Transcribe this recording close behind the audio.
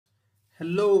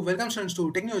Hello, welcome students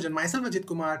to techniyojan. Myself Ajit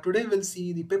Kumar. Today we'll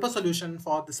see the paper solution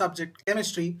for the subject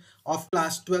chemistry of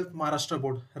class 12 Maharashtra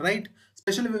Board, right?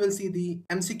 Especially we will see the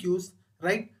MCQs,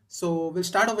 right? So we'll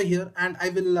start over here and I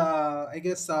will, I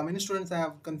guess many students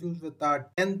have confused with the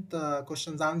 10th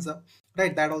questions answer,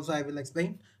 right? That also I will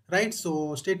explain, right?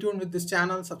 So stay tuned with this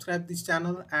channel, subscribe this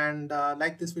channel and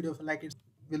like this video if you like it,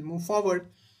 we'll move forward.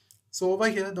 So over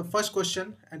here, the first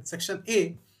question at section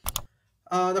A,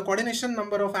 the coordination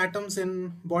number of atoms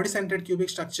in body-centered cubic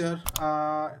structure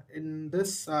in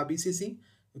this BCC,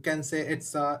 you can say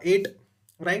it's 8,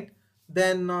 right?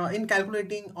 Then in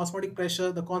calculating osmotic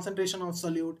pressure, the concentration of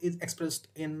solute is expressed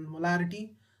in molarity,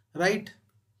 right?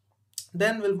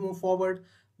 Then we'll move forward.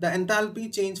 The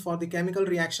enthalpy change for the chemical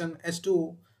reaction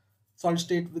H2O solid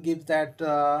state gives that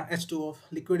H2 of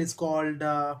liquid is called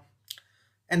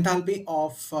enthalpy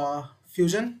of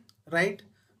fusion, right?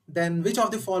 Then which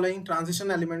of the following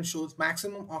transition element shows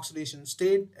maximum oxidation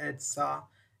state? It's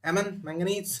Mn,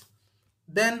 manganese.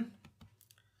 Then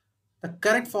the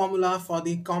correct formula for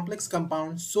the complex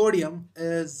compound sodium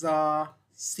is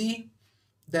C.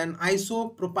 Then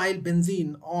isopropyl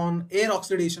benzene on air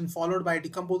oxidation followed by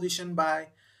decomposition by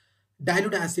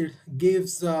dilute acid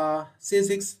gives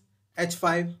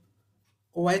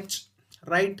C6H5OH,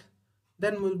 right?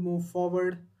 Then we'll move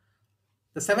forward.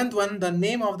 The seventh one, the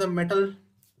name of the metal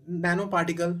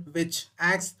nanoparticle which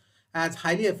acts as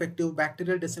highly effective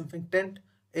bacterial disinfectant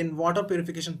in water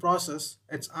purification process.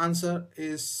 Its answer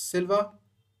is silver.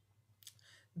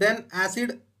 Then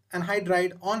acid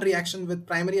anhydride on reaction with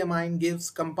primary amine gives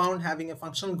compound having a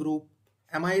functional group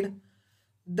amide.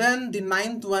 Then the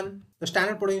ninth one, the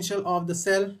standard potential of the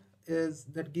cell is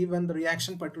that given the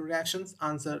reaction, particular reactions,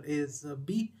 answer is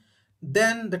B.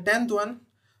 Then the 10th one,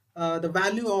 the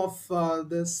value of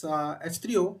this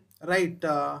H3O, right,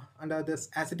 under this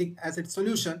acetic acid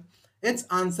solution, its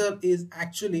answer is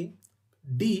actually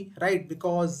D, right,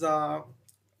 because the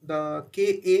Ka,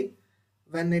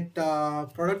 when it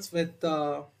products with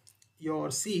your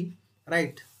C,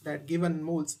 right, that given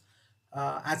moles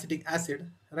acetic acid,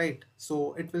 right,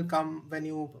 so it will come when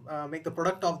you make the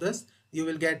product of this, you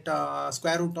will get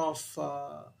square root of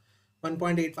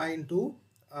 1.85 into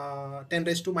 10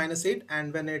 raised to minus 8,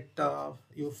 and when it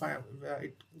you find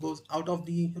it goes out of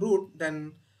the root,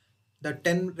 then the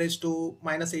 10 raised to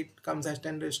minus 8 comes as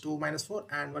 10 raised to minus 4,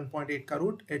 and 1.8 ka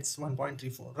root, it's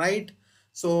 1.34, right?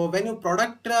 So when you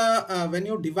product when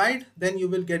you divide, then you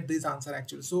will get this answer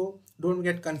actually, so don't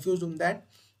get confused on that,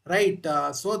 right?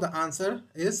 So the answer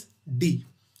is D,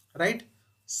 right?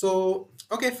 So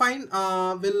okay, fine,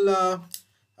 we'll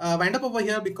wind up over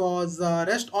here because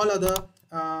rest all other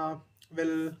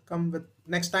will come with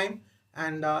next time,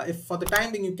 and if for the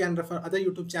time being you can refer other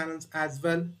YouTube channels as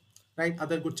well, right?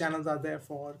 Other good channels are there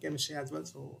for chemistry as well.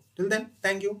 So till then,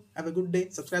 thank you, have a good day,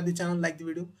 subscribe the channel, like the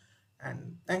video,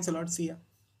 and thanks a lot, see ya.